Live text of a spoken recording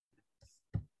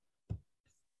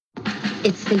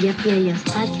It's the Yep Yeah Yes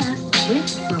podcast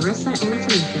with Marissa and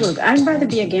Tamika. Look, I'd rather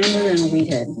be a gambler than a weed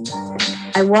head.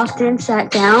 I walked in,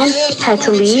 sat down, had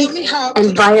to leave,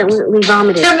 and violently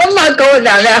vomited. I'm not going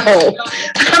down that hole.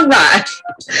 I'm not.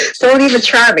 Don't even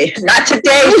try me. Not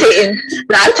today, Satan.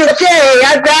 Not today.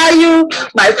 I value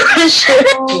my friendship.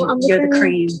 Oh, you're the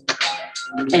cream.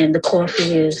 And the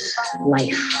coffee is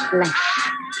life.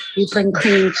 You bring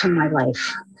cream to my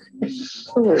life.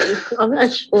 I'm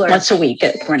not sure. Once a week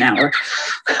for an hour.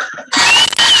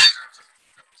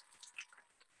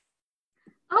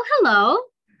 Oh, hello.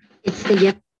 It's the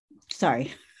Yep.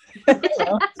 Sorry.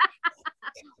 Oh,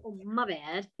 my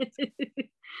bad.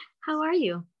 How are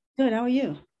you? Good. How are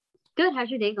you? Good.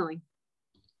 How's your day going?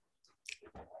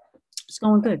 It's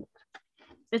going good.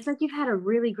 It's like you've had a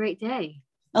really great day.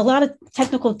 A lot of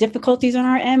technical difficulties on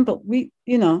our end, but we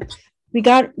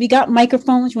got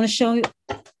microphones. You want to show you?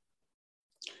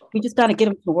 We just got to get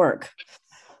them to work.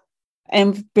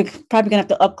 And we're probably going to have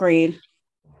to upgrade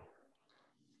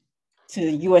to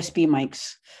USB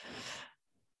mics.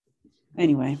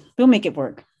 Anyway, we'll make it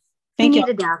work. Thank you.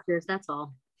 We need adapters, that's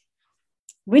all.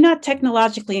 We're not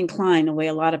technologically inclined the way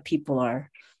a lot of people are,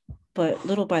 but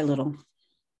little by little.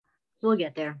 We'll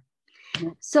get there.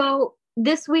 So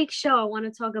this week's show, I want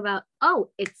to talk about,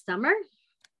 it's summer.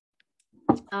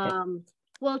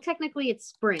 Well, technically it's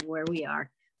spring where we are.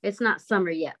 It's not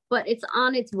summer yet, but it's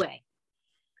on its way.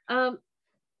 I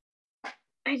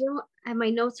my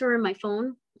notes are in my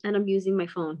phone and I'm using my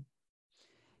phone.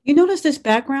 You notice this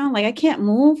background? Like I can't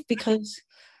move because,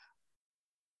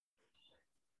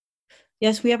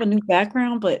 yes, we have a new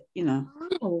background, but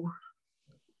Oh,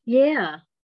 yeah.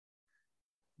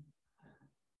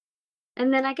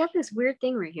 And then I got this weird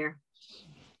thing right here.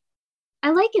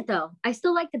 I like it though. I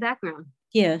still like the background.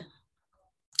 Yeah.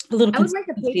 A little. I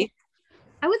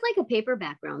would like a paper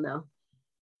background though.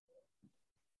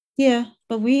 Yeah,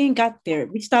 but we ain't got there.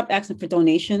 We stopped asking for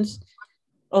donations,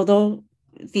 although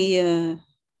we're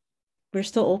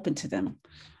still open to them.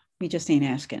 We just ain't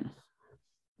asking.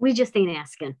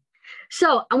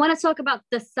 So I want to talk about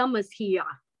the summers here.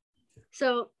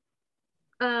 So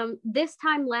this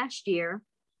time last year,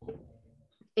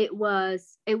 it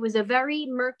was a very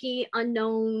murky,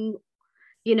 unknown,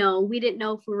 we didn't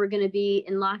know if we were going to be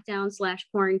in lockdown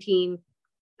 / quarantine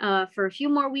for a few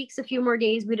more weeks, a few more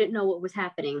days. We didn't know what was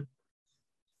happening.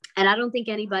 And I don't think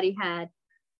anybody had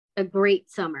a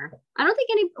great summer. I don't think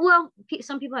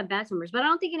some people had bad summers, but I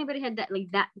don't think anybody had that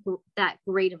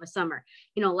great of a summer.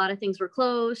 A lot of things were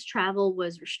closed, travel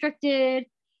was restricted.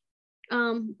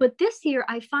 But this year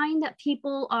I find that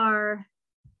people are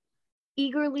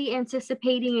eagerly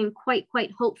anticipating and quite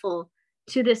hopeful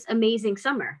to this amazing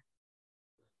summer.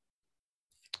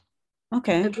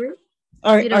 Okay. Agree?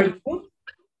 Are you?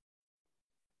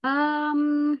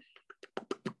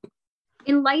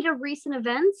 In light of recent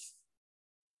events,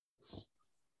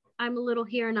 I'm a little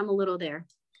here and I'm a little there.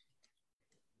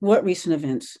 What recent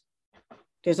events?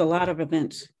 There's a lot of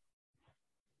events.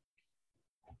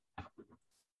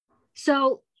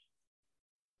 So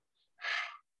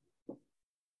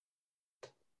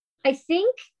I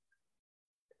think,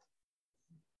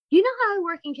 you know how I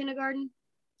work in kindergarten?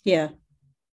 Yeah.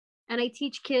 And I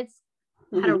teach kids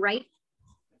how to write.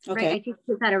 Okay. Right? I teach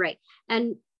kids how to write.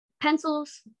 And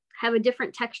pencils have a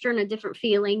different texture and a different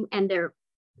feeling. And they're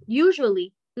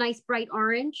usually nice, bright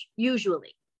orange,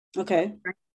 usually. Okay.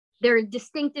 Right? They're a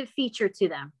distinctive feature to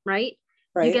them, right?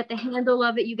 Right. You get the handle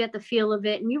of it, you get the feel of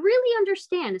it, and you really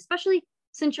understand, especially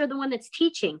since you're the one that's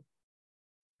teaching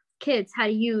kids how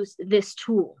to use this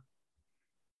tool.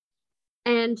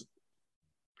 And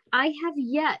I have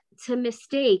yet to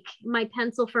mistake my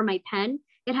pencil for my pen.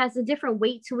 It has a different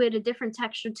weight to it, a different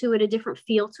texture to it, a different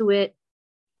feel to it.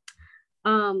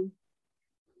 So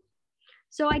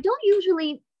I don't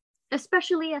usually,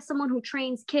 especially as someone who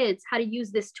trains kids how to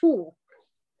use this tool,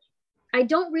 I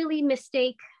don't really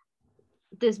mistake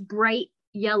this bright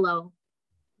yellow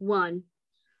one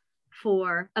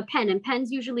for a pen. And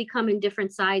pens usually come in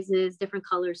different sizes, different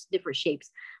colors, different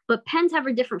shapes. But pens have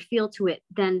a different feel to it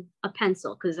than a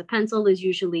pencil, because a pencil is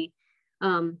usually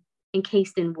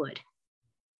encased in wood.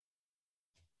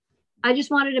 I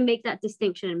just wanted to make that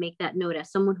distinction and make that note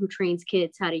as someone who trains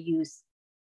kids how to use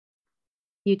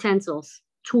utensils,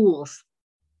 tools.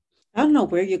 I don't know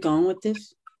where you're going with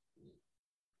this.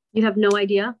 You have no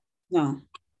idea? No.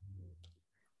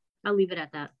 I'll leave it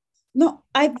at that. No,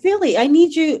 I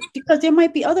need you, because there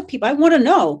might be other people. I want to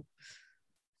know.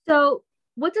 So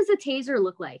what does a taser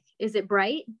look like? Is it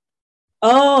bright?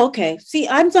 Oh, okay. See,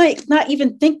 I'm like not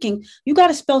even thinking. You got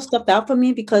to spell stuff out for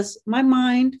me, because my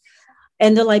mind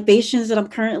and the libations that I'm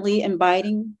currently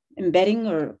imbibing,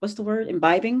 or what's the word?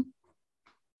 Imbibing.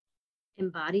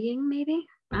 embodying, maybe.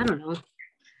 I don't know.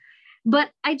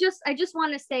 But I just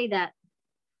want to say that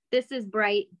this is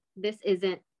bright, this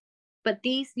isn't. But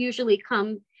these usually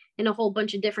come in a whole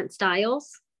bunch of different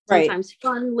styles. Sometimes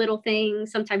fun little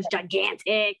things, sometimes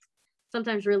gigantic,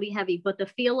 sometimes really heavy. But the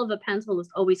feel of a pencil is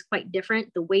always quite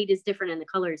different. The weight is different and the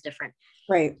color is different.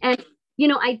 Right. And, you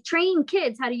know, I train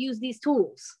kids how to use these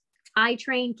tools.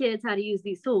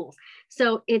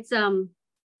 So it's,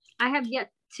 I have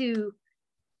yet to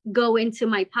go into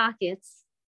my pockets,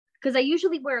 because I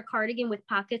usually wear a cardigan with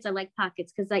pockets. I like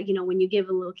pockets because, you know, when you give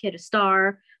a little kid a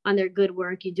star on their good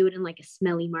work, you do it in like a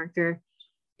smelly marker.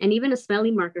 And even a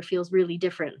smelly marker feels really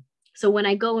different. So when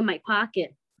I go in my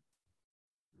pocket,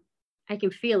 I can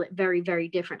feel it very, very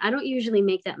different. I don't usually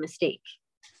make that mistake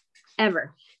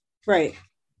ever. Right.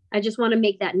 I just want to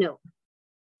make that note.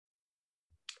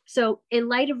 So in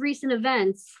light of recent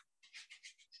events,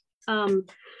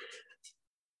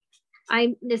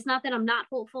 it's not that I'm not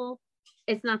hopeful.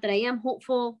 It's not that I am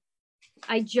hopeful.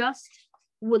 I just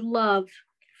would love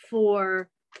for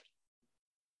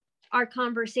our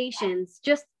conversations,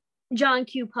 just John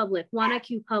Q. Public, Juana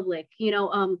Q. Public, you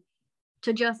know,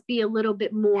 to just be a little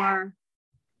bit more,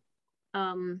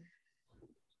 I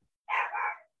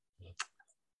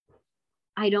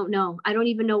don't know. I don't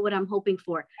even know what I'm hoping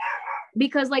for.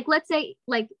 Because like, let's say,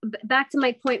 like back to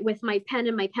my point with my pen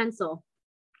and my pencil,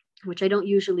 which I don't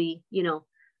usually, you know,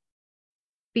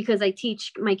 because I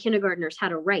teach my kindergartners how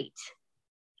to write.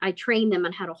 I train them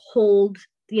on how to hold,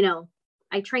 you know,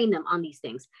 I train them on these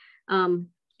things.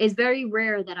 It's very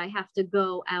rare that I have to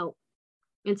go out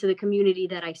into the community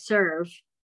that I serve,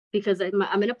 because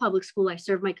I'm in a public school. I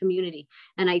serve my community,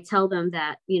 and I tell them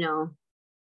that, you know,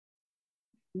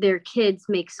 their kids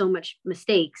make so much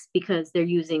mistakes because they're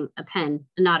using a pen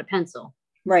and not a pencil.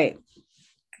 Right.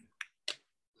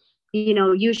 You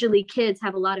know, usually kids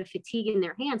have a lot of fatigue in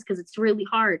their hands because it's really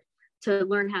hard to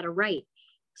learn how to write.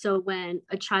 So when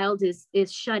a child is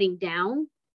shutting down,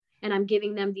 and I'm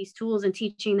giving them these tools and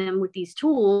teaching them with these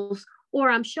tools,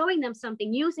 or I'm showing them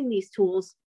something using these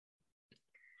tools,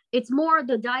 it's more,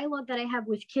 the dialogue that I have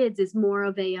with kids is more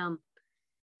of a,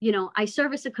 you know, I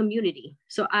service a community.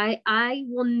 So I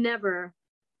will never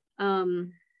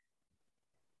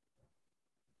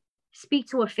speak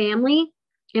to a family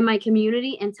in my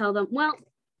community and tell them, well,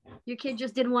 your kid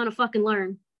just didn't want to fucking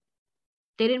learn.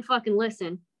 They didn't fucking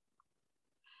listen.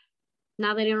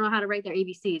 Now they don't know how to write their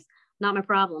ABCs. Not my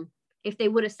problem. If they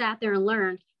would have sat there and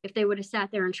learned, if they would have sat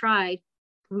there and tried,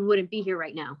 we wouldn't be here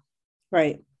right now.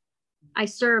 Right. I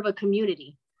serve a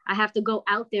community. I have to go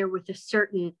out there with a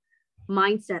certain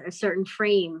mindset, a certain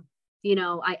frame. You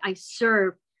know, I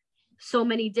serve so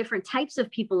many different types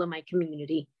of people in my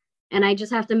community. And I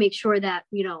just have to make sure that,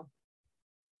 you know,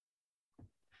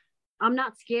 I'm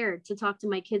not scared to talk to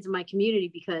my kids in my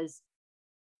community, because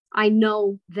I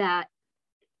know that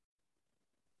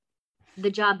the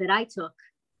job that I took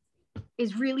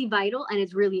is really vital and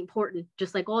it's really important,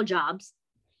 just like all jobs.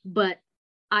 But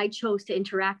I chose to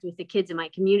interact with the kids in my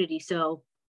community. So,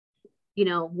 you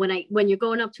know, when you're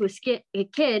going up to a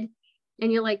kid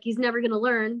and you're like, he's never going to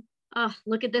learn. Oh,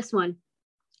 look at this one.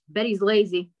 Bet he's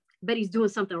lazy. Bet he's doing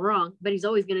something wrong. Bet he's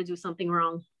always going to do something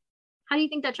wrong. How do you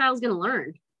think that child's going to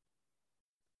learn?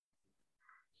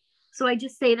 So I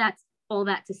just say that's all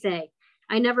that to say,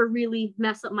 I never really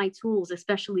mess up my tools,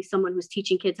 especially someone who's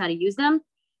teaching kids how to use them.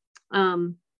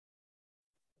 And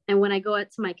when I go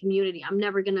out to my community, I'm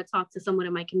never going to talk to someone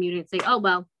in my community and say, oh,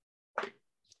 well.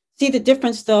 See, the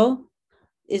difference, though,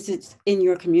 is it's in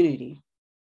your community.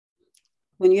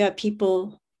 When you have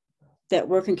people that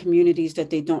work in communities that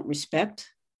they don't respect,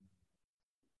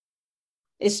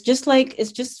 I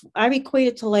equate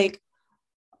it to like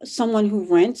someone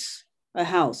who rents a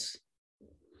house.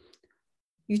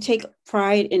 You take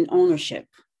pride in ownership.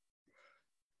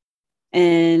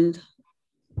 And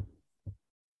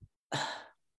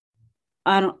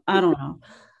I don't know.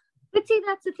 But see,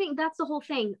 that's the thing. That's the whole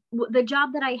thing. The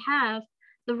job that I have,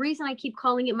 the reason I keep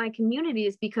calling it my community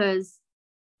is because,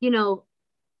 you know,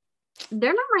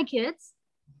 they're not my kids.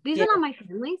 These are not my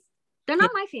families. They're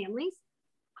not my families.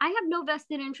 I have no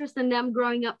vested interest in them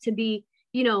growing up to be,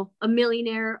 you know, a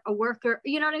millionaire, a worker.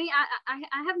 You know what I mean?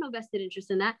 I have no vested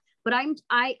interest in that. But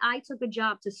I took a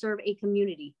job to serve a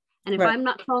community. And if I'm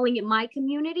not calling it my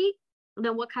community,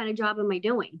 then what kind of job am I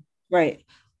doing? Right.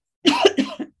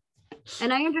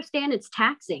 And I understand it's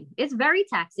taxing. It's very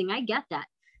taxing. I get that.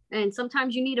 And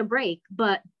sometimes you need a break.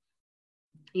 But,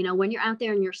 you know, when you're out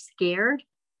there and you're scared,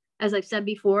 as I've said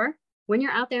before, when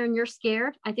you're out there and you're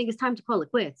scared, I think it's time to call it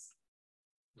quits.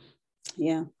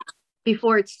 Yeah.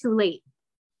 Before it's too late.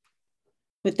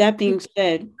 With that being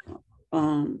said,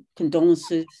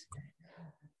 condolences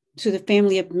to the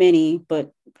family of many,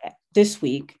 but this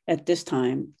week, at this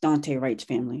time, Dante Wright's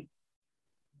family.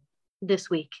 This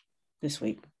week.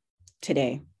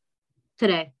 Today.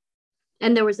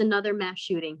 And there was another mass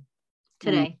shooting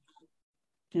today.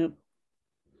 Yep.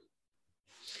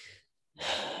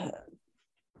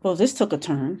 Well, this took a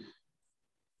turn.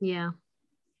 Yeah.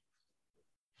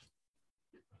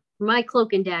 My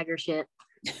cloak and dagger shit.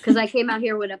 Because I came out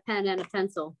here with a pen and a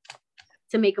pencil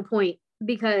to make a point.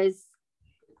 Because,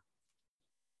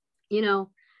 you know,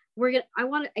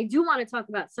 I do want to talk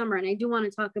about summer, and I do want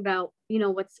to talk about, you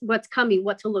know, what's coming,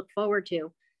 what to look forward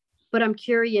to. But I'm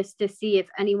curious to see if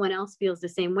anyone else feels the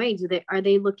same way. Are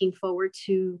they looking forward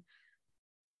to,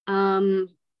 you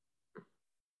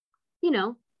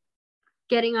know,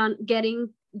 getting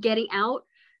out,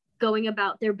 going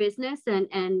about their business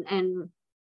and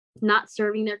not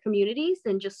serving their communities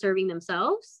and just serving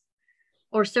themselves,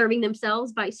 or serving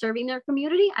themselves by serving their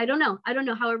community? I don't know.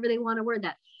 However they want to word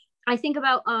that. I think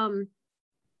about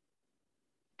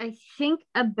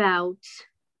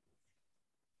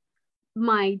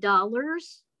my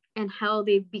dollars and how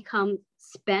they've become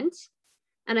spent.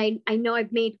 And I know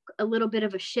I've made a little bit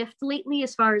of a shift lately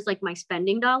as far as like my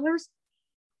spending dollars.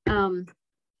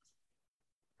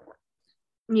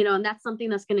 You know, and that's something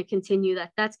that's going to continue,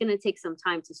 that's going to take some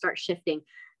time to start shifting,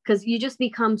 because you just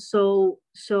become so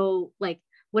like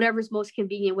whatever's most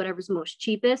convenient, whatever's most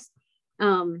cheapest,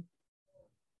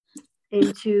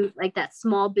 into like that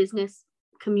small business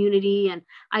community. And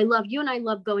I love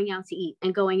going out to eat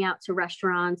and going out to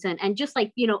restaurants and just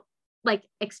like, you know, like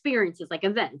experiences, like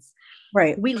events.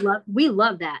 Right. We love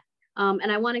that.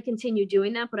 And I want to continue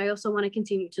doing that, but I also want to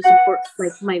continue to support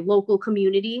like my local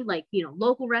community, like, you know,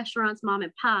 local restaurants, mom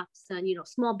and pops, and, you know,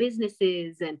 small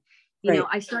businesses. And, you know,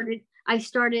 I started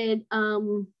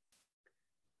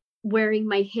wearing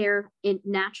my hair in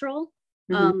natural,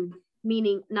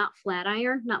 meaning not flat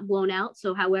iron, not blown out.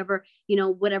 So however, you know,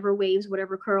 whatever waves,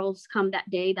 whatever curls come that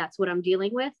day, that's what I'm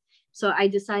dealing with. So I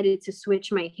decided to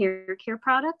switch my hair care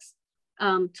products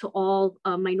to all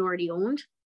minority owned.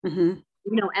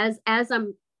 You know, as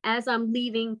I'm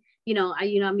leaving, you know,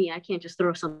 I can't just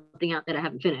throw something out that I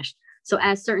haven't finished. So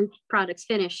as certain products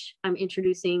finish, I'm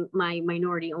introducing my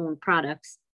minority owned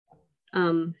products.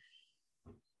 I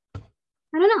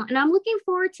don't know. And I'm looking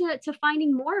forward to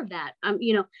finding more of that.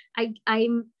 You know, I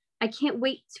can't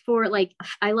wait for, like,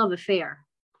 I love a fair.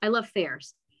 I love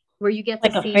fairs where you get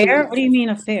like to a see. fair? What do you mean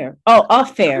a fair? Oh, a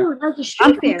fair. Oh, like a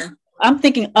street fair. I'm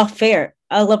thinking a fair.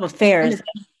 I love affairs.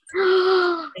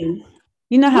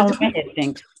 You know how I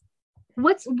think.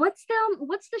 What's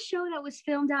the show that was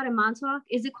filmed out in Montauk?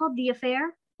 Is it called The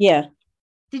Affair? Yeah.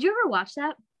 Did you ever watch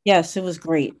that? Yes, it was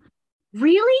great.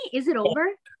 Really? Is it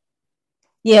over?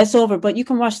 Yeah, it's over, but you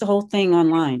can watch the whole thing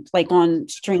online, like on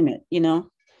stream it, you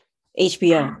know,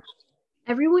 HBO.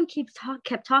 Everyone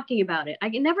kept talking about it.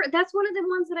 That's one of the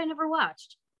ones that I never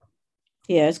watched.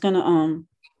 Yeah, it's gonna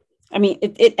I mean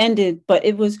it ended, but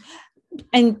it was,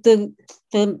 and the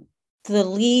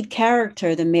lead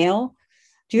character, the male,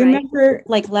 do you remember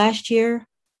like last year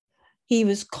he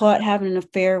was caught having an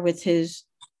affair with his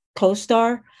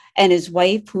co-star and his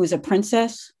wife, who is a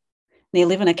princess? They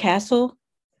live in a castle.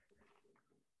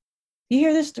 You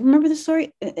hear this? Remember the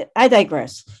story? I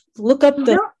digress. Look up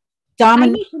the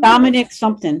Dominic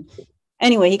something.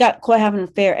 Anyway, he got caught having an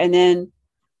affair, and then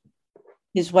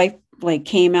his wife like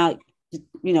came out,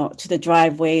 you know, to the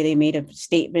driveway. They made a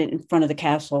statement in front of the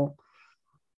castle,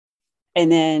 and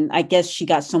then I guess she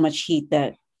got so much heat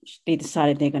that they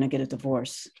decided they're going to get a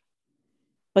divorce.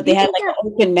 But they had like an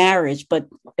open marriage, but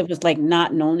it was like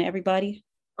not known to everybody.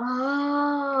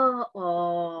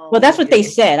 Oh. Well, that's what they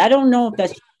said. I don't know if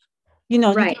that's, you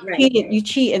know, right. You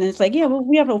cheat, and it's like, yeah, well,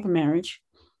 we have an open marriage.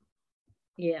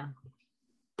 Yeah.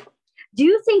 Do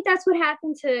you think that's what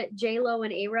happened to J-Lo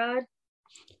and A-Rod?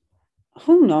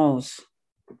 Who knows?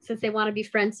 Since they want to be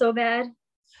friends so bad.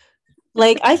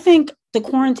 Like, I think the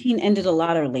quarantine ended a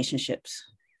lot of relationships.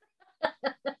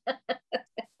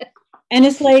 And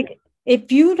it's like,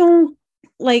 if you don't,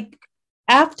 like,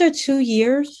 after 2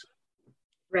 years,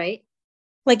 right?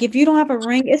 Like, if you don't have a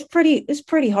ring, it's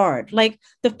pretty hard. Like,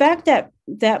 the fact that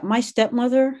my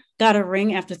stepmother got a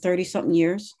ring after 30 something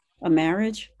years of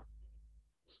marriage.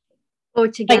 Or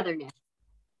togetherness.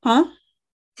 Like, huh?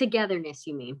 Togetherness,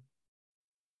 you mean?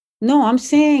 No, I'm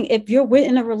saying if you're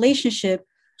in a relationship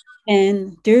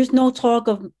and there's no talk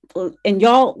of, and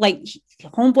y'all, like,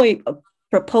 homeboy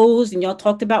proposed and y'all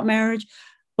talked about marriage,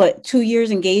 but 2 years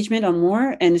engagement or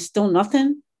more, and it's still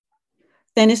nothing,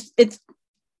 then it's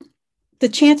the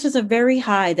chances are very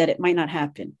high that it might not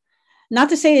happen. Not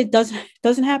to say it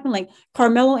doesn't happen. Like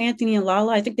Carmelo Anthony and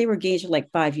Lala, I think they were engaged for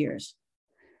like 5 years.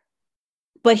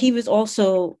 but he was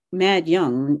also mad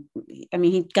young. I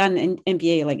mean, he got an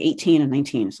MBA at like 18 or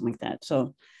 19 or something like that.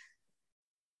 So,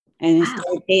 and he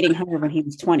started dating her when he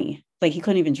was 20. Like, he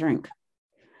couldn't even drink.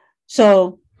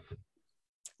 So,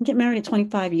 get married at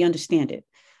 25, you understand it.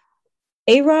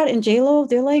 A-Rod and J-Lo,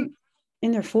 they're like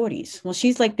in their 40s. Well,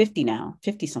 she's like 50 now,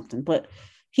 50 something, but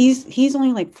he's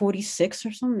only like 46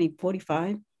 or something, maybe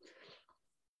 45.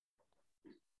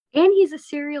 And he's a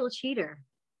serial cheater.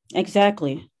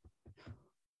 Exactly.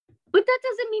 But that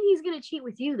doesn't mean he's gonna cheat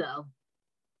with you, though.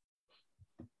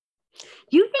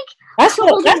 You think that's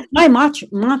my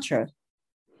mantra.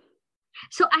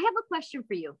 So I have a question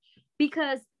for you,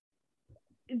 because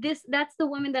that's the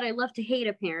woman that I love to hate,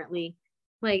 apparently.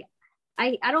 Like,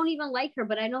 I don't even like her,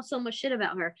 but I know so much shit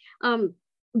about her.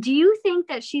 Do you think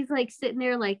that she's like sitting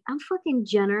there like, I'm fucking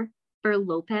Jennifer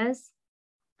Lopez?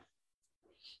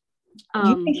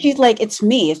 You think she's like, it's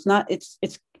me? It's not. It's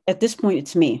at this point,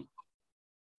 it's me.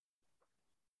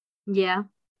 Yeah.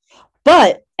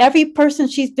 But every person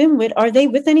she's been with, are they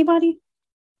with anybody?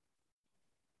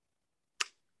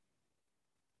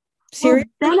 Seriously?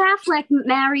 Well, Ben Affleck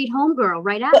married homegirl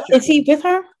right after. Is he with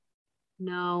her?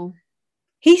 No.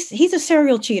 He's a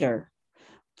serial cheater.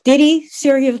 Diddy,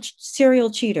 serial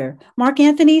cheater. Mark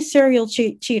Anthony, serial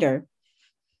cheater.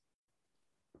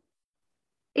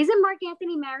 Isn't Mark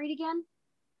Anthony married again?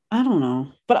 I don't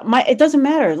know, but it doesn't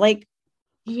matter. Like,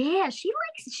 yeah, she's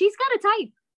got a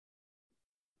type.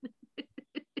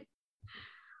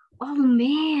 Oh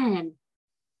man.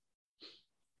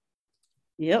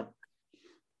 Yep.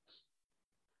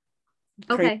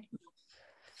 Okay. Crazy.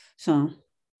 So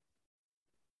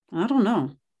I don't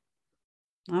know.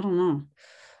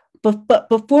 But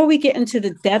before we get into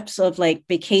the depths of like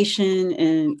vacation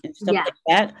and stuff like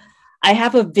that, I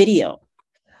have a video.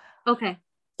 Okay.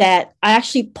 That I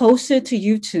actually posted to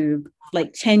YouTube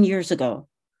like 10 years ago.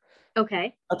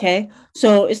 Okay. Okay.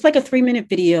 So it's like a 3-minute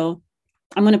video.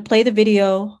 I'm going to play the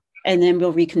video and then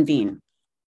we'll reconvene.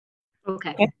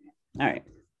 Okay. All right.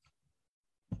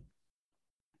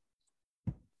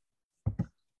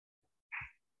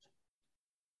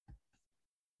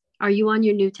 Are you on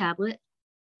your new tablet?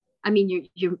 I mean,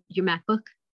 your MacBook?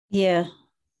 Yeah.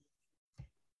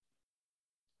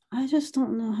 I just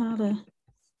don't know how to.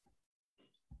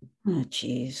 Oh,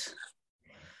 geez.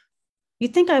 You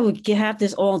think I would have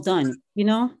this all done, you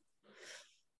know?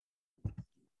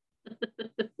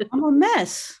 I'm a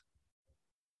mess.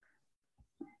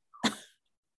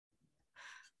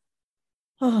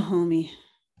 Oh, homie.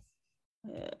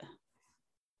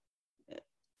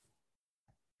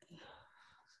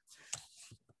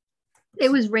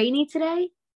 It was rainy today.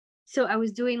 So I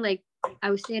was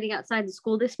standing outside the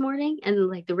school this morning, and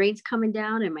like the rain's coming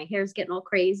down and my hair's getting all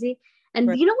crazy. And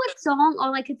right. You know what song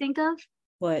all I could think of?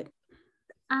 What?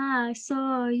 I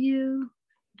saw you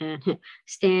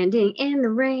standing in the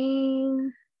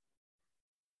rain.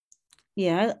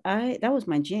 Yeah, that was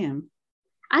my jam.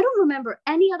 I don't remember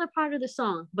any other part of the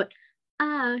song, but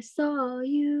I saw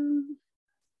you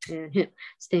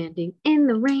standing in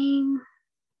the rain.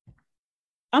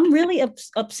 I'm really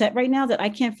upset right now that I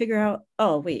can't figure out.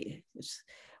 Oh, wait.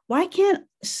 Why can't.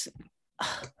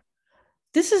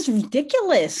 This is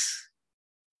ridiculous.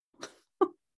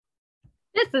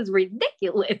 This is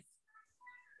ridiculous.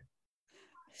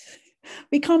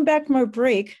 We come back from our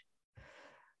break.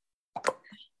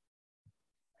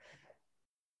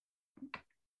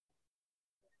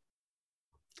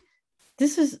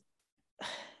 This is.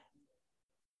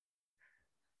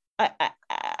 I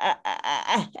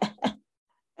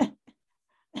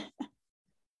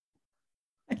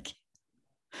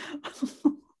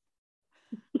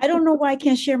don't know why I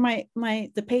can't share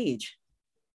the page.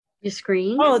 Your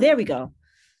screen? Oh, there we go.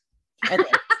 Okay.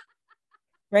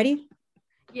 Ready?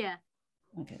 Yeah.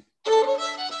 Okay.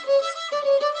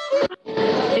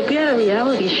 If we had a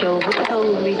reality show, what the hell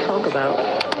would we talk about?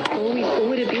 What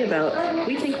would it be about?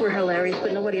 We think we're hilarious,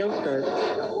 but nobody else does.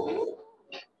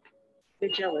 They're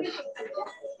jealous.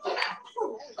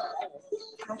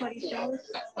 Nobody's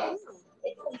jealous?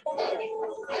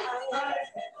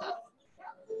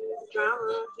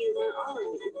 Drama, humor, all of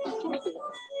it.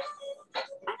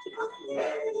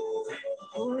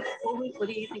 What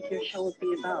do you think your show would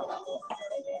be about?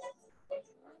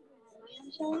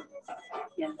 Show?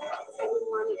 Yeah. I would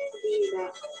want it to be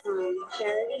that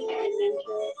charity,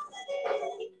 adventure,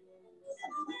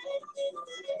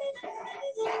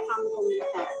 comical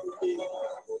mishaps and things.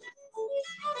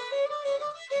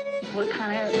 What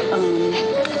kind of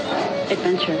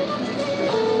adventure?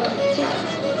 Just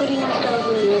putting ourselves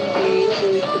in new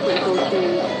experiences, different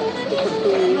cultures, different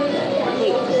foods,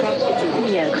 like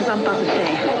drastically. Yeah, because I'm about to say.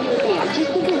 Yeah,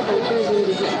 just different cultures and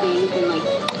different things and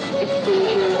like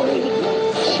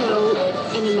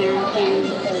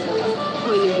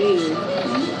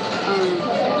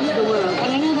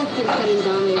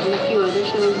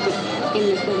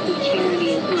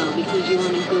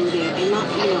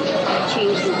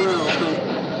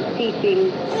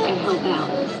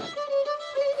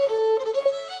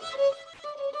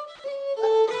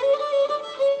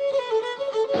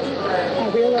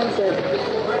realize that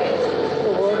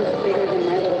the world is bigger than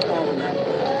my little problem. Like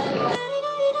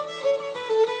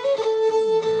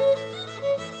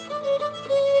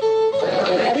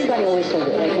everybody always says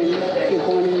it, like when you're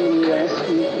born in the U.S.,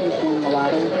 you're born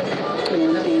mulatto, you know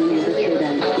what I'm saying? You're richer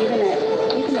than even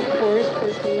the poorest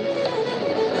person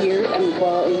here, I mean,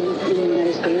 well, in the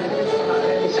United States,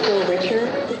 is still richer.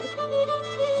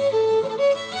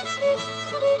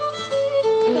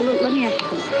 Let me ask you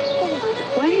something.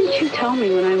 Why didn't you tell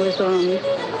me when I was,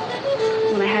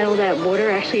 when I had all that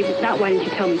water? Actually, not why didn't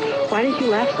you tell me. Why did you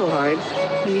laugh so hard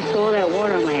when you saw all that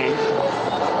water on my ass?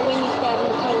 When you sat in the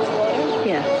tub of water?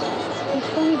 Yeah. It's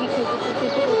funny because it's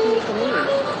difficult to make a move.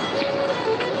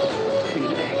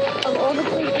 Of all the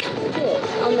places to sit,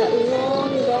 on that long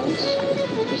bench,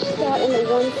 you sat in the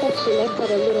one section that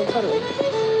had a little puddle.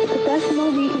 But that's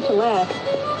no reason to laugh.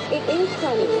 It is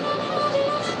funny.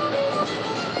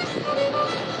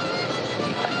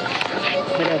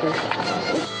 Whatever.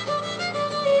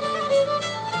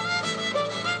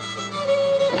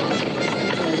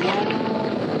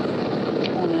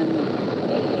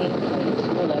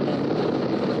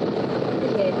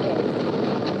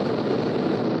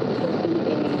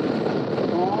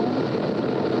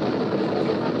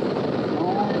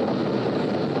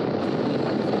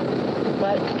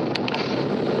 But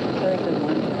very good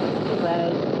one.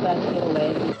 Glad to get away.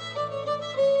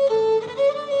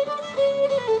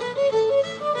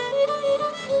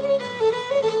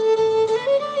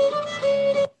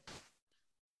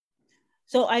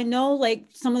 So I know like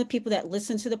some of the people that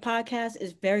listen to the podcast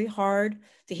is very hard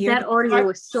to hear. That audio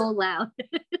is so loud.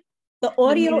 The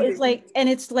audio is like, and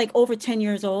it's like over 10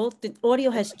 years old. The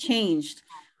audio has changed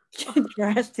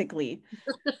drastically.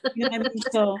 You know what I mean?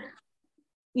 So,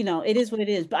 you know, it is what it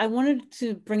is. But I wanted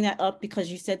to bring that up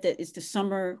because you said that it's the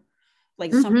summer,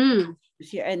 like summer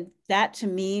this year. And that to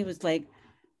me was like,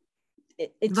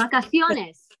 it's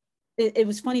Vacaciones. It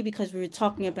was funny because we were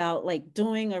talking about like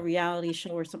doing a reality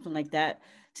show or something like that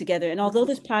together. And although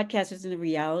this podcast isn't a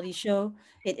reality show,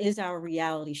 it is our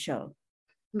reality show.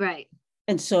 Right.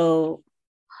 And so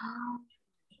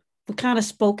we kind of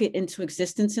spoke it into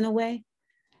existence in a way.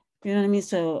 You know what I mean?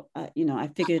 So, you know, I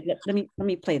figured, let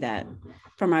me play that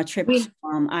from our trip to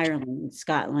Ireland,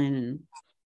 Scotland. And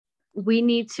we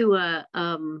need to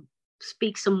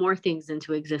speak some more things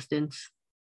into existence.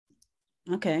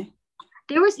 Okay.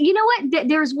 There was, you know what?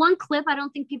 There's one clip, I don't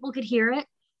think people could hear it,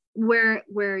 where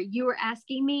you were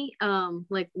asking me,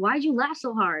 like, why'd you laugh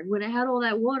so hard when I had all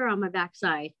that water on my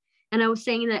backside? And I was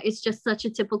saying that it's just such a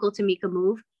typical Tamika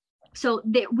move. So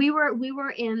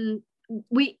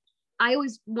I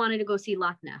always wanted to go see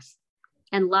Loch Ness,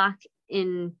 and Loch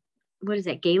in, what is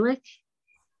that, Gaelic?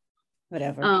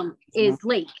 Whatever. Is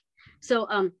lake.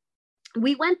 So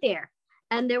we went there,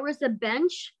 and there was a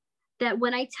bench that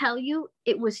when I tell you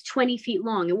it was 20 feet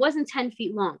long, it wasn't 10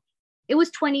 feet long. It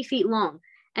was 20 feet long.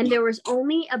 And there was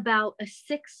only about a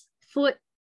 6-foot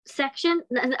section,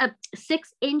 a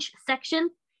 6-inch section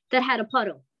that had a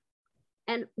puddle.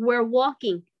 And we're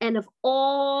walking, and of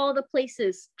all the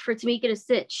places for Tamika to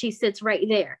sit, she sits right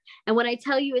there. And when I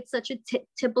tell you it's such a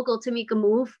typical Tamika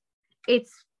move,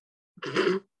 it's...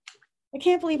 I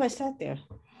can't believe I sat there.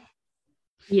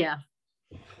 Yeah.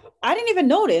 I didn't even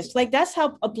notice. Like, that's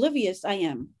how oblivious I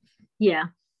am. Yeah.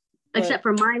 But, except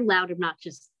for my loud,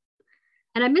 obnoxious.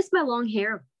 And I miss my long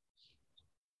hair.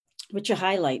 With your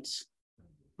highlights.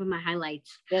 With my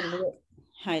highlights.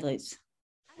 Highlights.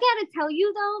 I gotta tell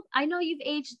you though, I know you've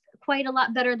aged quite a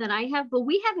lot better than I have, but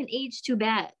we haven't aged too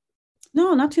bad.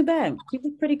 No, not too bad. We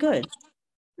look pretty good.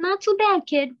 Not too bad,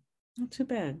 kid. Not too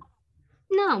bad.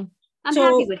 No, I'm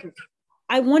happy with it.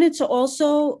 I wanted to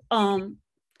also,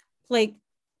 like,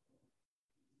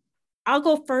 I'll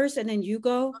go first and then you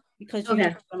go, because you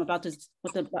know I'm about to,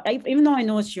 even though I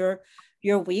know it's your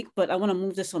week, but I want to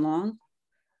move this along.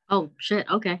 Oh shit.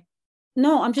 Okay.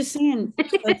 No, I'm just saying.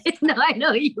 No, I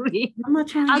know you mean. I'm not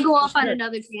trying. I'll go off on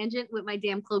another tangent with my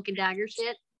damn cloak and dagger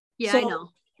shit. Yeah, so,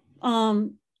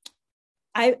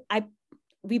 I know.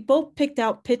 We both picked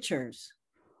out pictures.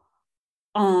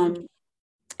 And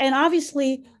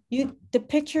obviously the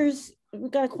pictures, we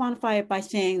got to quantify it by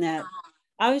saying that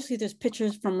obviously there's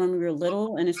pictures from when we were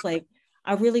little, and it's like,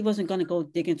 I really wasn't going to go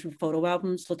digging through photo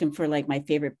albums looking for like my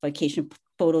favorite vacation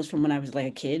photos from when I was like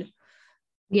a kid.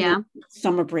 Yeah. You know,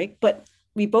 summer break. But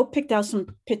we both picked out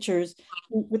some pictures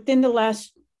within the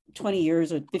last 20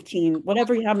 years or 15,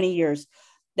 whatever, how many years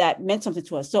that meant something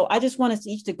to us. So I just want us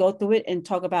each to go through it and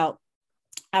talk about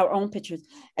our own pictures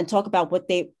and talk about what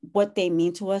they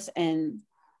mean to us, and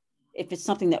if it's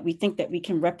something that we think that we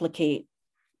can replicate,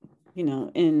 you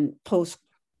know, in post,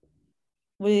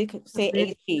 what do you say,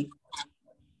 AC,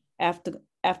 after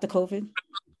after COVID.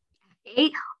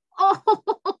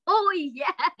 Oh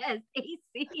yes,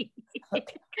 AC.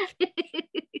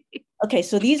 Okay,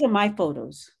 so these are my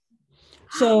photos.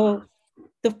 So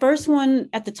the first one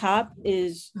at the top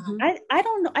is, I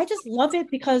don't know, I just love it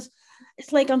because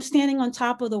it's like I'm standing on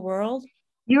top of the world.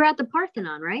 You're at the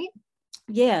Parthenon, right?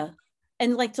 Yeah.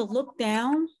 And like to look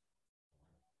down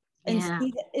and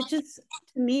see, it just,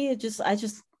 to me, I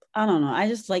don't know, I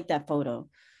just like that photo,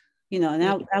 you know, and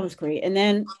that was great. And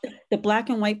then the black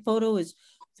and white photo is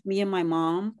me and my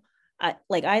mom. I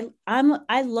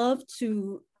love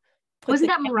to put. Wasn't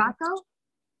that Morocco?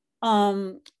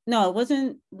 No,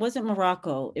 it wasn't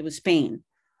Morocco. It was Spain.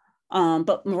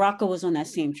 But Morocco was on that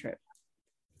same trip.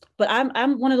 But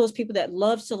I'm one of those people that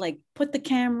loves to like put the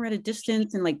camera at a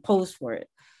distance and like pose for it.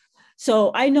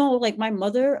 So I know like my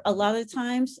mother, a lot of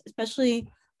times, especially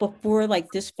before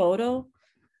like this photo,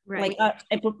 right? Like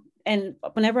and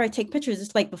whenever I take pictures,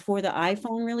 it's like before the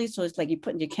iPhone really. So it's like you're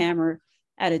putting your camera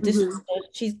at a distance. So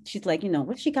she's like, you know,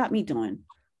 what she got me doing?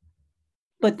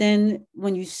 But then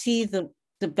when you see the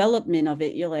development of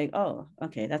it, you're like, oh,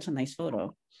 okay, that's a nice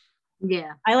photo.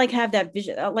 Yeah. I like have that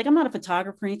vision. Like I'm not a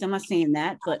photographer or anything, I'm not saying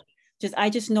that, but I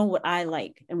just know what I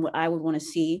like and what I would want to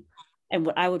see and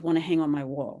what I would want to hang on my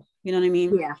wall. You know what I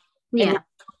mean? Yeah. Yeah.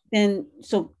 And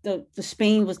so the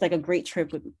Spain was like a great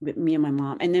trip with me and my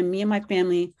mom. And then me and my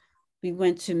family, we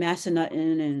went to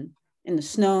Massanutten and in the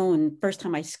snow, and first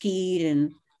time I skied,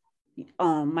 and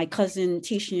my cousin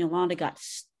Tisha and Yolanda got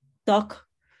stuck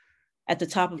at the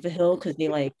top of the hill because they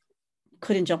like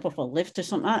couldn't jump off a lift or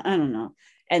something. I don't know.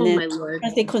 And then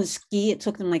because they couldn't ski, it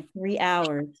took them like 3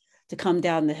 hours to come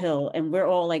down the hill. And we're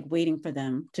all like waiting for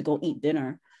them to go eat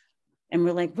dinner. And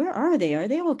we're like, where are they? Are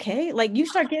they okay? Like you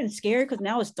start getting scared because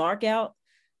now it's dark out.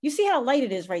 You see how light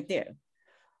it is right there.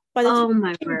 By the time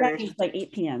it's like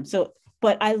 8 p.m. So,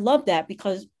 but I love that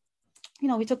because, you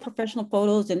know, we took professional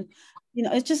photos and, you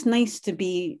know, it's just nice to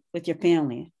be with your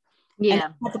family. Yeah. And I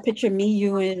have the picture of me,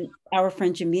 you, and our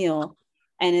friend Jamil.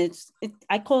 And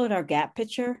I call it our gap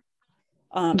picture.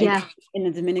 In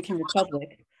the Dominican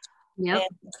Republic. Yeah.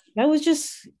 It was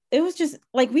just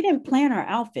like, we didn't plan our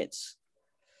outfits.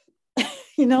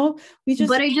 You know,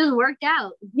 but it just worked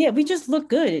out. Yeah, we just look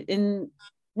good. And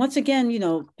once again, you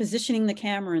know, positioning the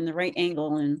camera in the right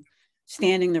angle and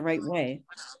standing the right way,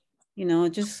 you know,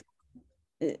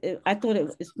 I thought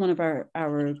it was one of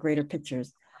our greater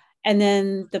pictures. And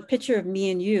then the picture of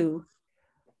me and you,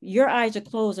 your eyes are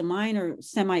closed and mine are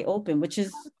semi-open, which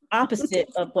is opposite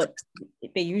of what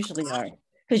they usually are.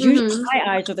 Because usually my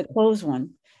eyes are the closed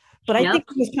one. But I think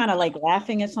he was kind of like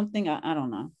laughing at something. I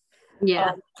don't know.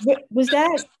 Yeah.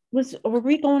 Were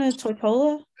we going to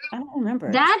Tortola? I don't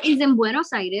remember. That is in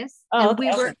Buenos Aires. Oh, and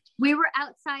okay, we were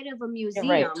outside of a museum.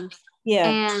 Right. Yeah.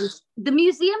 And the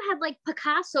museum had like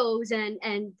Picasso's and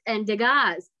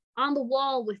Degas on the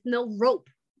wall with no rope.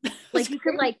 Like you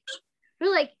could like,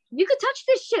 we're like, you could touch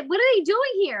this shit. What are they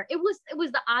doing here? It was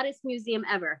the oddest museum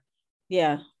ever.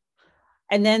 Yeah.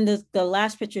 And then the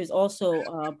last picture is also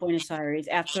Buenos Aires.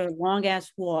 After a long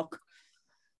ass walk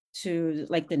to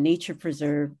like the nature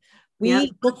preserve, we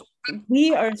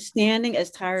are standing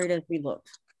as tired as we look.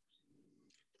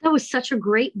 That was such a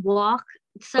great walk.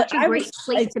 Such a great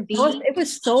place to be. It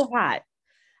was so hot.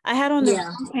 I had on the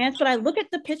pants, but I look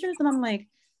at the pictures and I'm like,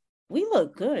 we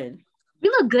look good. We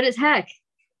look good as heck.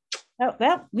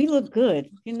 We look good,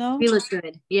 you know? We look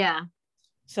good, yeah.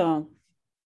 So,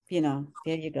 you know,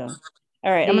 there you go.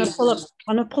 All right, I'm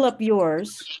gonna pull up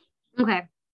yours. Okay.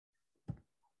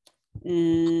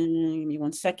 And give me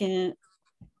 1 second.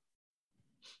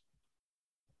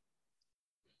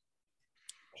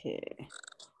 Okay.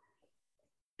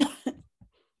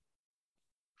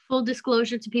 Full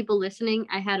disclosure to people listening,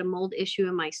 I had a mold issue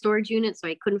in my storage unit, so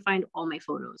I couldn't find all my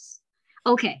photos.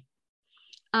 Okay.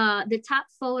 The top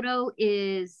photo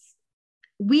is,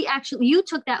 you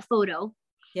took that photo.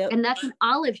 Yep. And that's an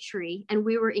olive tree, and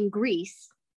we were in Greece.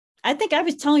 I think I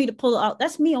was telling you to pull out.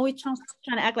 That's me always trying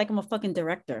to act like I'm a fucking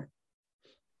director.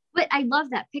 But I love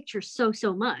that picture so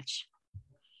much.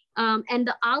 And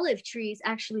the olive trees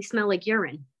actually smell like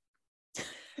urine.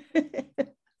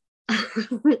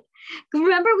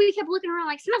 Remember, we kept looking around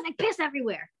like, smells like piss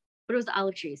everywhere, but it was the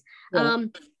olive trees. Yeah.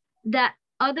 That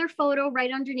other photo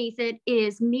right underneath it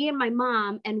is me and my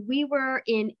mom, and we were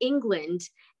in England,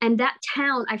 and that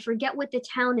town, I forget what the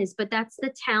town is, but that's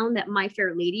the town that My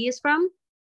Fair Lady is from.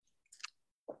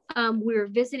 We were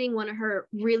visiting one of her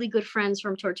really good friends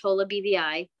from Tortola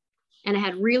BVI, and I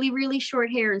had really, really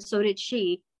short hair, and so did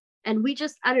she. And we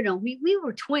just, I don't know, we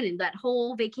were twinning that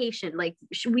whole vacation. Like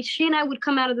she and I would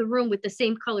come out of the room with the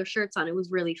same color shirts on. It was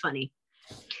really funny.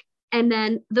 And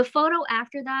then the photo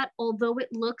after that, although it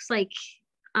looks like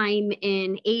I'm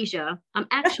in Asia, I'm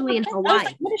actually in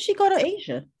Hawaii. Where did she go to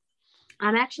Asia?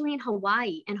 I'm actually in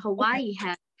Hawaii, and Hawaii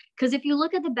has, because if you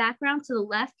look at the background to the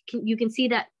left, you can see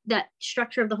that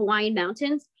structure of the Hawaiian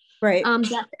mountains. Right.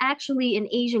 That's actually an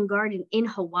Asian garden in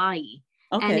Hawaii.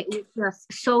 Okay. And it was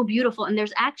just so beautiful. And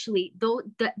there's actually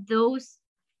those,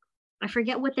 I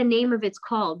forget what the name of it's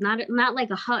called. Not like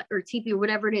a hut or teepee or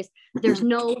whatever it is. There's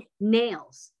no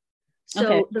nails.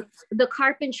 So the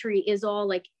carpentry is all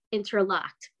like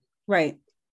interlocked. Right.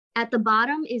 At the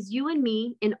bottom is you and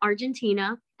me in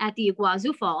Argentina at the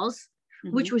Iguazu Falls,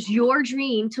 which was your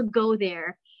dream to go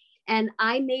there. And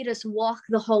I made us walk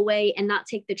the whole way and not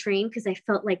take the train because I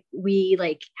felt like we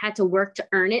like had to work to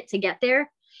earn it to get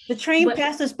there. The train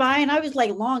passed us by and I was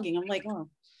like longing. I'm like, oh.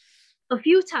 A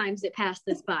few times it passed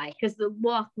us by because the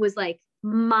walk was like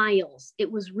miles.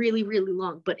 It was really, really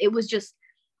long, but it was just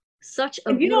such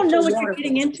a if you don't know what waterfall. you're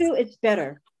getting into, it's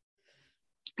better.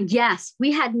 Yes,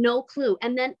 we had no clue.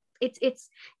 And then it's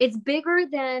bigger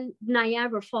than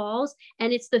Niagara Falls,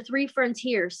 and it's the three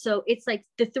frontiers. So it's like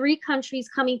the three countries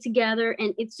coming together,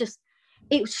 and it's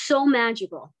so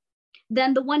magical.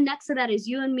 Then the one next to that is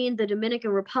you and me in the Dominican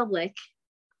Republic.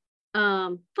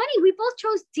 Funny, we both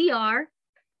chose DR.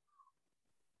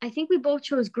 I think we both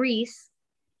chose Greece,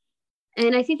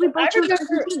 and I think we both chose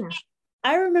Argentina.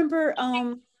 I remember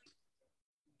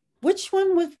which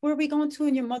one were we going to,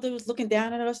 and your mother was looking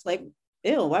down at us like,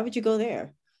 ew, why would you go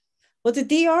there? Was it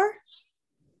DR?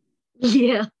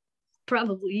 Yeah,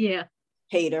 probably, yeah.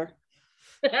 Hater.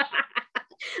 But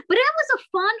it was a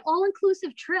fun,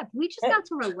 all-inclusive trip. We just got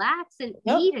to relax and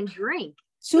eat and drink.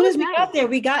 As soon as we got there,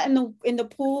 we got in the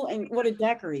pool and ordered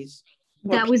daiquiris.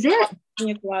 That was it.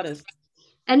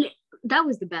 And that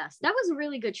was the best. That was a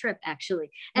really good trip,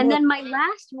 actually. And then my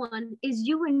last one is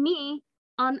you and me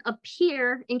on a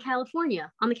pier in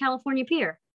California, on the California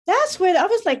Pier. That's where I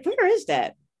was like, where is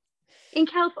that? In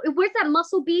California. Where's that?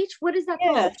 Muscle Beach? What is that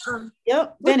called?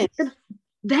 Yep, Venice.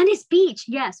 Venice Beach.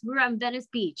 Yes, we're on Venice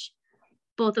Beach.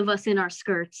 Both of us in our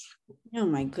skirts. Oh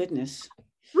my goodness.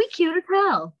 We cute as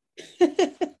hell.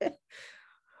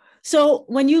 So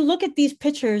when you look at these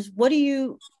pictures, when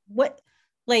you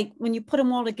put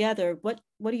them all together, what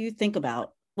do you think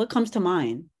about? What comes to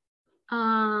mind?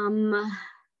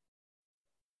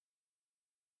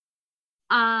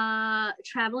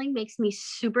 Traveling makes me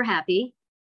super happy.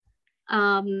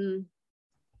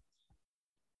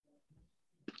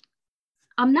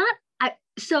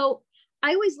 So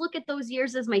I always look at those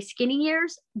years as my skinny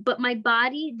years, but my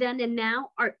body then and now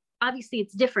are obviously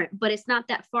it's different, but it's not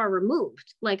that far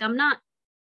removed. Like I'm out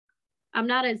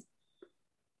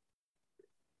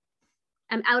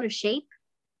of shape,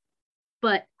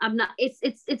 but I'm not,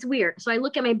 it's weird. So I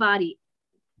look at my body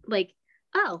like,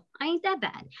 oh, I ain't that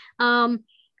bad.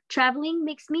 Traveling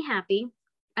makes me happy.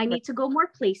 I need to go more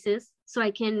places so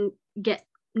I can get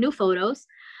new photos.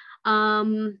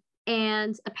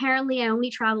 And apparently I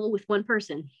only travel with one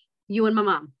person, you and my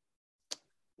mom.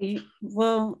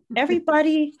 Well,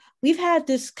 everybody, we've had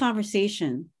this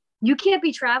conversation. You can't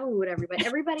be traveling with everybody.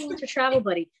 Everybody wants a travel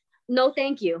buddy. No,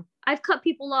 thank you. I've cut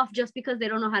people off just because they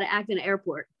don't know how to act in an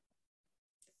airport.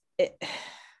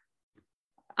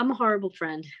 I'm a horrible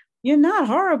friend. You're not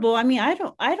horrible. I mean, I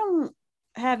don't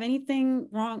have anything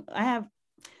wrong.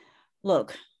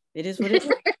 Look, it is what it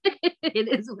is. It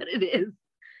is what it is.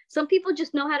 Some people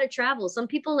just know how to travel. Some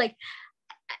people like,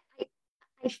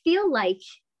 I feel like,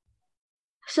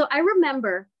 so I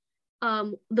remember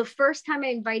the first time I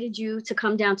invited you to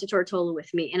come down to Tortola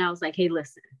with me. And I was like, hey,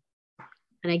 listen.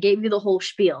 And I gave you the whole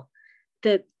spiel,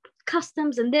 the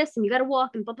customs and this, and you got to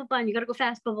walk and blah, blah, blah, and you got to go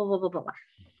fast, blah, blah, blah, blah, blah.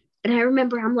 And I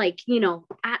remember I'm like,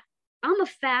 I'm a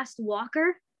fast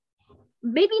walker.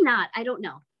 Maybe not. I don't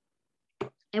know.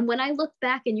 And when I looked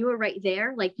back and you were right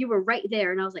there, like you were right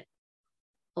there. And I was like,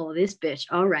 oh, this bitch.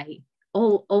 All right.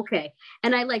 Oh, okay.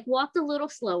 And I like walked a little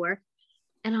slower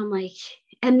and I'm like,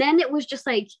 and then it was just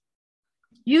like,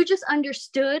 you just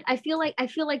understood. I feel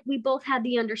like we both had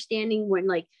the understanding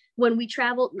when we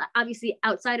traveled, obviously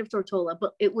outside of Tortola,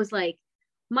 but it was like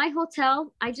my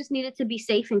hotel, I just needed to be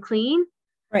safe and clean.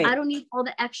 Right. I don't need all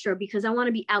the extra because I want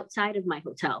to be outside of my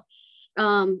hotel.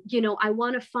 I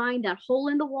want to find that hole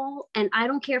in the wall, and I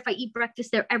don't care if I eat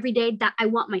breakfast there every day. That I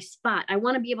want my spot. I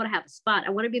want to be able to have a spot.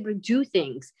 I want to be able to do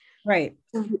things. Right.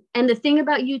 And the thing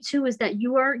about you too is that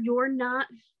you're not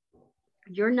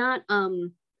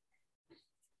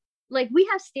like, we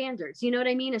have standards, you know what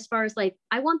I mean? As far as like,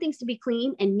 I want things to be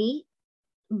clean and neat,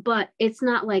 but it's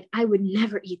not like I would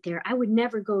never eat there. I would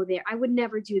never go there. I would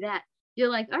never do that. You're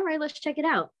like, all right, let's check it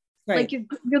out. Right. Like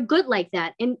you're good like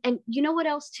that. And you know what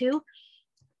else too?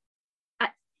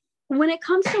 when it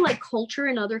comes to like culture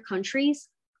in other countries,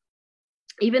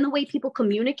 even the way people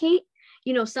communicate,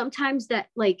 you know, sometimes that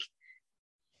like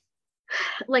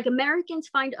Americans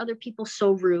find other people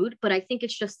so rude, but I think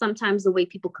it's just sometimes the way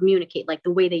people communicate, like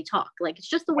the way they talk, like it's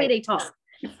just the way they talk.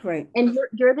 Right. And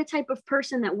you're the type of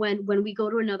person that when we go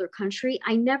to another country,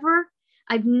 I've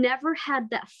never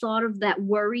had that thought of that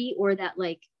worry or that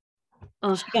like,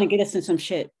 she's gonna get us in some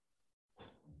shit.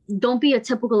 Don't be a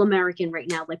typical American right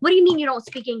now. Like, what do you mean you don't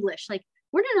speak English? Like,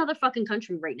 we're in another fucking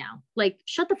country right now. Like,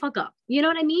 shut the fuck up. You know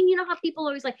what I mean? You know how people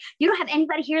always like, you don't have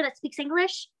anybody here that speaks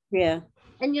English? Yeah.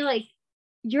 And you're like,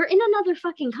 you're in another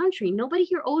fucking country. Nobody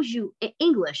here owes you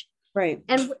English. Right.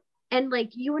 And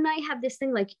like, you and I have this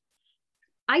thing, like,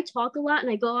 I talk a lot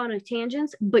and I go on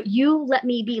tangents, but you let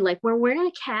me be. Like, when we're in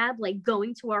a cab, like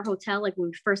going to our hotel, like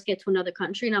when we first get to another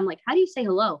country, and I'm like, how do you say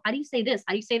hello? How do you say this?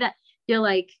 How do you say that? You're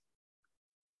like,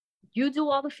 you do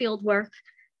all the field work.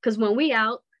 Because when we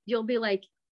out, you'll be like,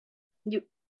 you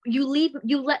leave,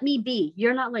 you let me be.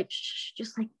 You're not like, shh,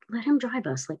 just like, let him drive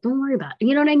us. Like, don't worry about it.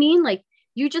 You know what I mean? Like,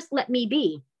 you just let me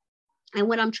be. And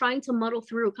when I'm trying to muddle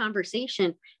through a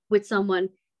conversation with someone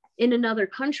in another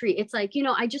country, it's like, you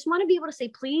know, I just want to be able to say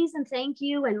please and thank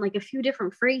you and like a few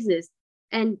different phrases.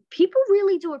 And people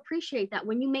really do appreciate that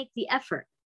when you make the effort,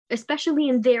 especially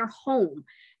in their home.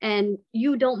 And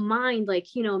you don't mind,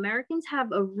 like, you know, Americans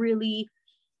have a really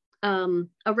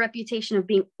a reputation of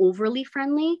being overly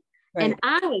friendly. Right. And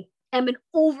I am an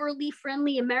overly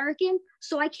friendly American.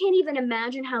 So I can't even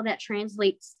imagine how that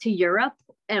translates to Europe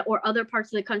or other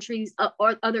parts of the countries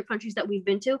or other countries that we've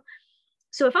been to.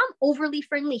 So if I'm overly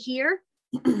friendly here,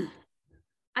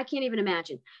 I can't even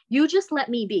imagine. You just let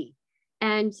me be.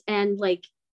 And like,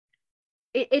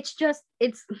 it's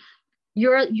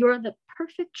you're the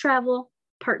perfect travel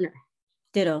partner.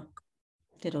 Ditto.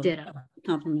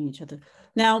 Compliment each other.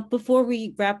 Now, before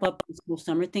we wrap up this whole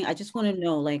summer thing, I just want to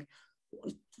know, like,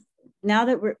 now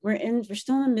that we're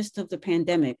still in the midst of the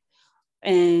pandemic,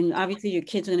 and obviously your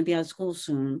kids are going to be out of school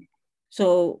soon.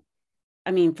 So,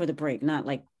 I mean, for the break, not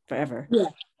like forever. Yeah.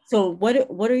 So what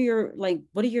are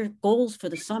your goals for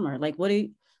the summer? Like, are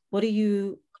you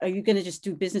going to just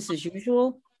do business as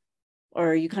usual?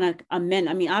 Or are you kind of amend?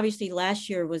 I mean, obviously last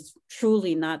year was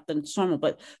truly not the normal,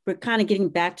 but we're kind of getting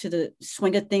back to the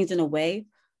swing of things in a way.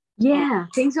 Yeah,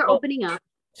 things are opening up.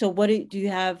 So do you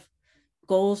have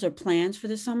goals or plans for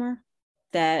the summer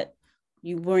that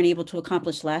you weren't able to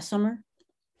accomplish last summer?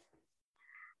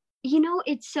 You know,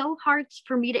 it's so hard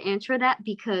for me to answer that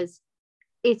because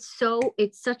it's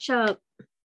such a,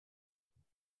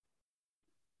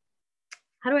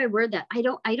 how do I word that? I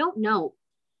don't know.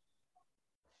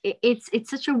 It's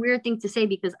such a weird thing to say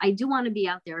because I do want to be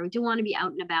out there. I do want to be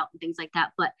out and about and things like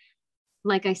that. But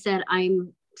like I said,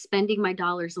 I'm spending my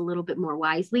dollars a little bit more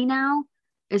wisely now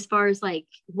as far as like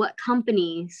what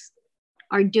companies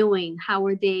are doing, how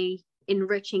are they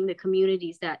enriching the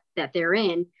communities that they're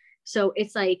in. So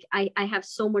it's like I have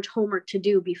so much homework to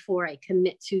do before I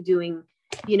commit to doing,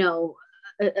 you know,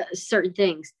 certain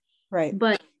things. Right.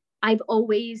 But I've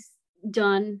always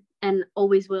done and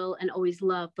always will and always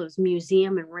love those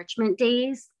museum enrichment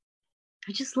days.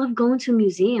 I just love going to a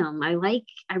museum. I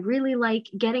really like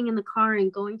getting in the car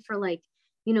and going for like,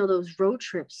 you know, those road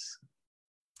trips.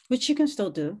 Which you can still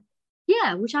do.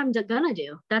 Yeah, which I'm gonna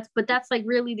do. That's like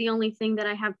really the only thing that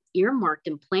I have earmarked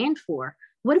and planned for.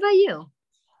 What about you?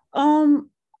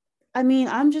 I mean,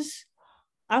 I'm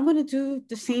gonna do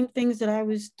the same things that I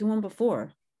was doing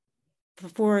before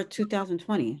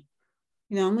 2020.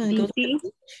 You know, I'm gonna go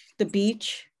to the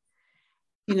beach.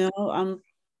 You know,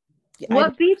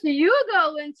 what beach are you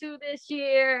going to this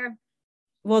year?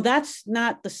 Well, that's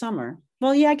not the summer.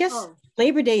 Well, yeah, I guess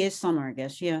Labor Day is summer, I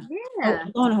guess. Yeah. Yeah.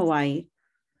 I'm going to Hawaii.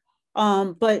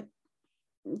 But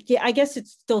yeah, I guess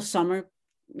it's still summer,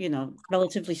 you know,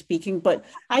 relatively speaking. But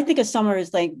I think of summer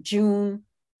is like June,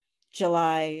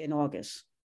 July, and August.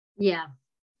 Yeah.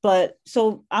 But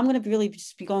so I'm gonna really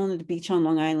just be going to the beach on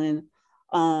Long Island,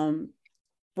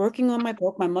 working on my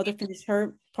book. My mother finished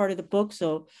her part of the book,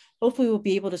 so hopefully we'll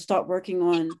be able to start working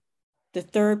on the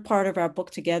third part of our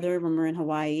book together when we're in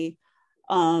Hawaii.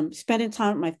 Spending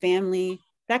time with my family,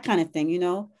 that kind of thing, you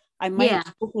know. I might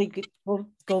hopefully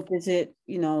go visit,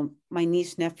 you know, my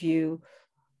niece, nephew,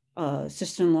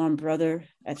 sister-in-law and brother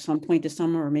at some point this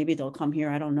summer, or maybe they'll come here.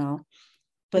 I don't know.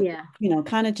 But, you know,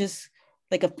 kind of just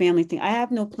like a family thing. I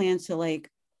have no plans to like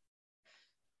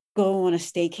go on a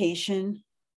staycation.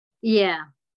 Yeah.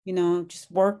 You know,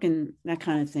 just work and that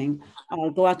kind of thing.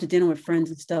 Go out to dinner with friends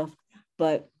and stuff.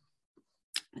 But,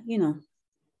 you know,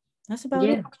 that's about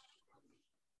it.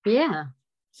 Yeah.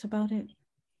 That's about it.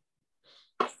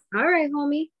 All right,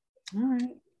 homie. All right.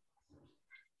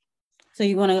 So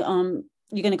you're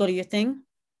gonna go to your thing?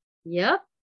 Yep.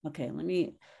 Okay,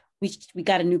 we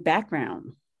got a new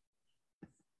background.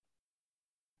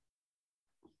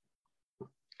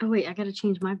 Oh wait, I gotta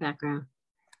change my background.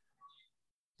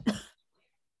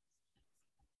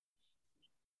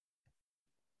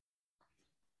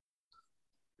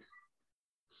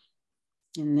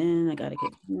 And then I gotta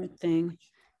get one more thing.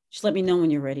 Just let me know when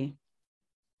you're ready.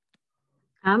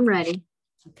 I'm ready.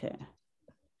 Okay.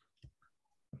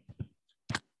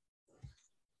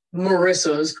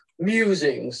 Marissa's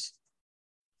musings.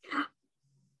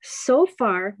 So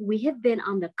far, we have been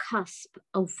on the cusp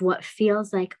of what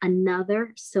feels like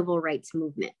another civil rights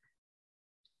movement.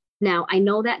 Now, I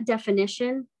know that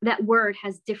definition, that word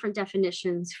has different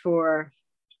definitions for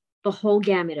the whole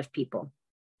gamut of people.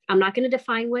 I'm not going to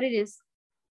define what it is.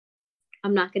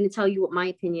 I'm not going to tell you what my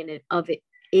opinion of it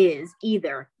is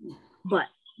either. But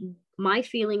my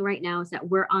feeling right now is that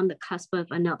we're on the cusp of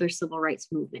another civil rights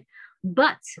movement.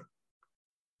 But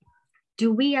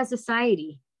do we as a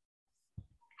society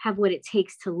have what it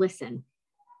takes to listen?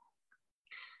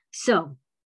 So,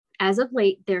 as of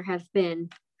late, there have been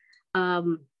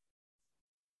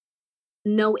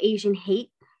no Asian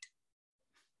hate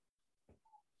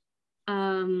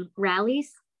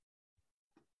rallies,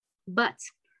 but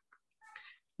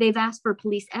they've asked for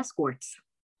police escorts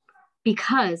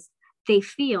because they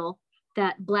feel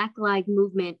that Black Lives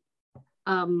Movement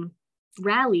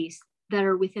rallies that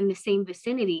are within the same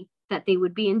vicinity, that they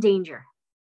would be in danger.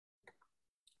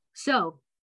 So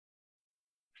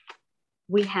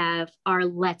we have our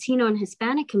Latino and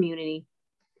Hispanic community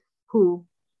who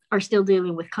are still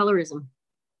dealing with colorism,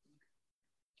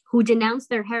 who denounce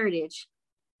their heritage,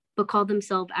 but call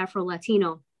themselves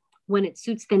Afro-Latino when it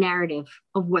suits the narrative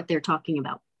of what they're talking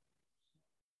about.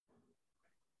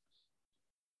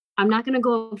 I'm not going to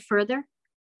go further,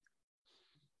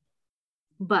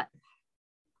 but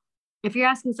if you're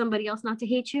asking somebody else not to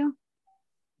hate you,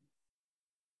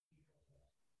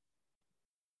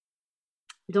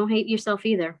 don't hate yourself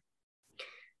either.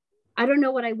 I don't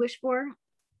know what I wish for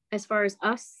as far as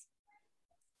us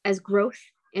as growth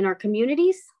in our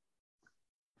communities,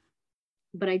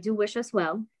 but I do wish us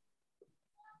well.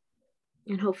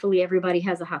 And hopefully everybody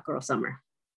has a hot girl summer.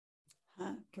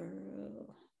 Hot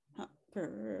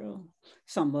girl,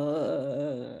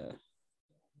 summer.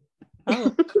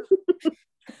 Oh.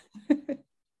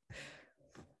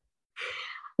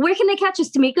 Where can they catch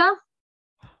us, Tamika?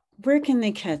 Where can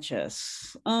they catch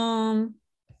us? They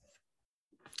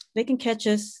can catch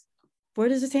us. Where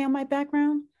does it say on my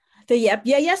background? The Yep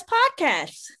Yeah Yes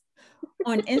podcast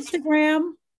on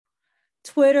Instagram,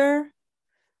 Twitter,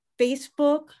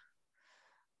 Facebook,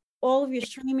 all of your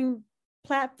streaming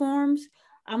platforms.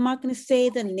 I'm not going to say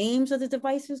the names of the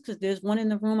devices because there's one in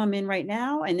the room I'm in right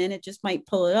now, and then it just might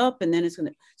pull it up, and then it's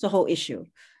a whole issue.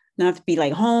 Not to be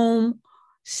like home,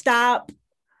 stop,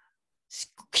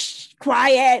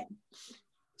 quiet.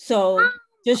 So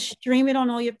just stream it on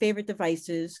all your favorite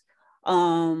devices,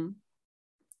 and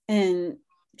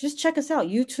just check us out.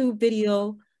 YouTube video,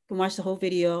 you can watch the whole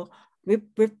video.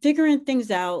 We're figuring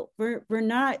things out. We're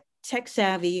not tech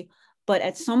savvy, but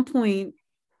at some point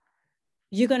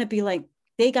you're gonna be like,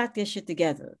 they got their shit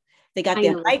together. They got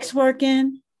their mics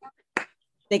working.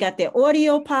 They got their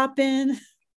audio popping.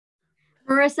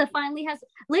 Marissa finally has.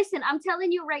 Listen, I'm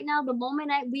telling you right now, the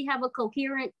moment we have a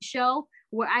coherent show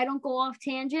where I don't go off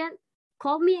tangent,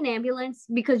 call me an ambulance,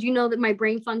 because you know that my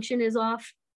brain function is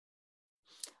off.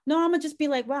 No, I'm gonna just be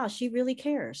like, wow, she really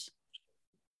cares.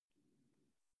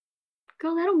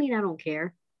 Girl, that don't mean I don't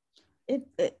care.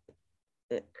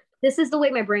 This is the way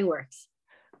my brain works.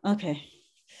 Okay.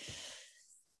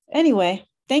 Anyway,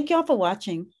 thank y'all for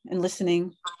watching and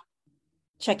listening,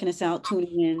 checking us out,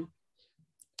 tuning in.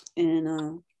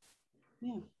 And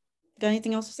yeah. Got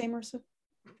anything else to say, Marissa?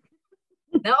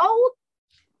 No.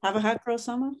 Have a hot girl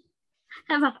summer.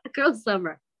 Have a hot girl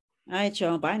summer. All right,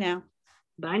 y'all. Bye now.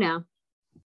 Bye now.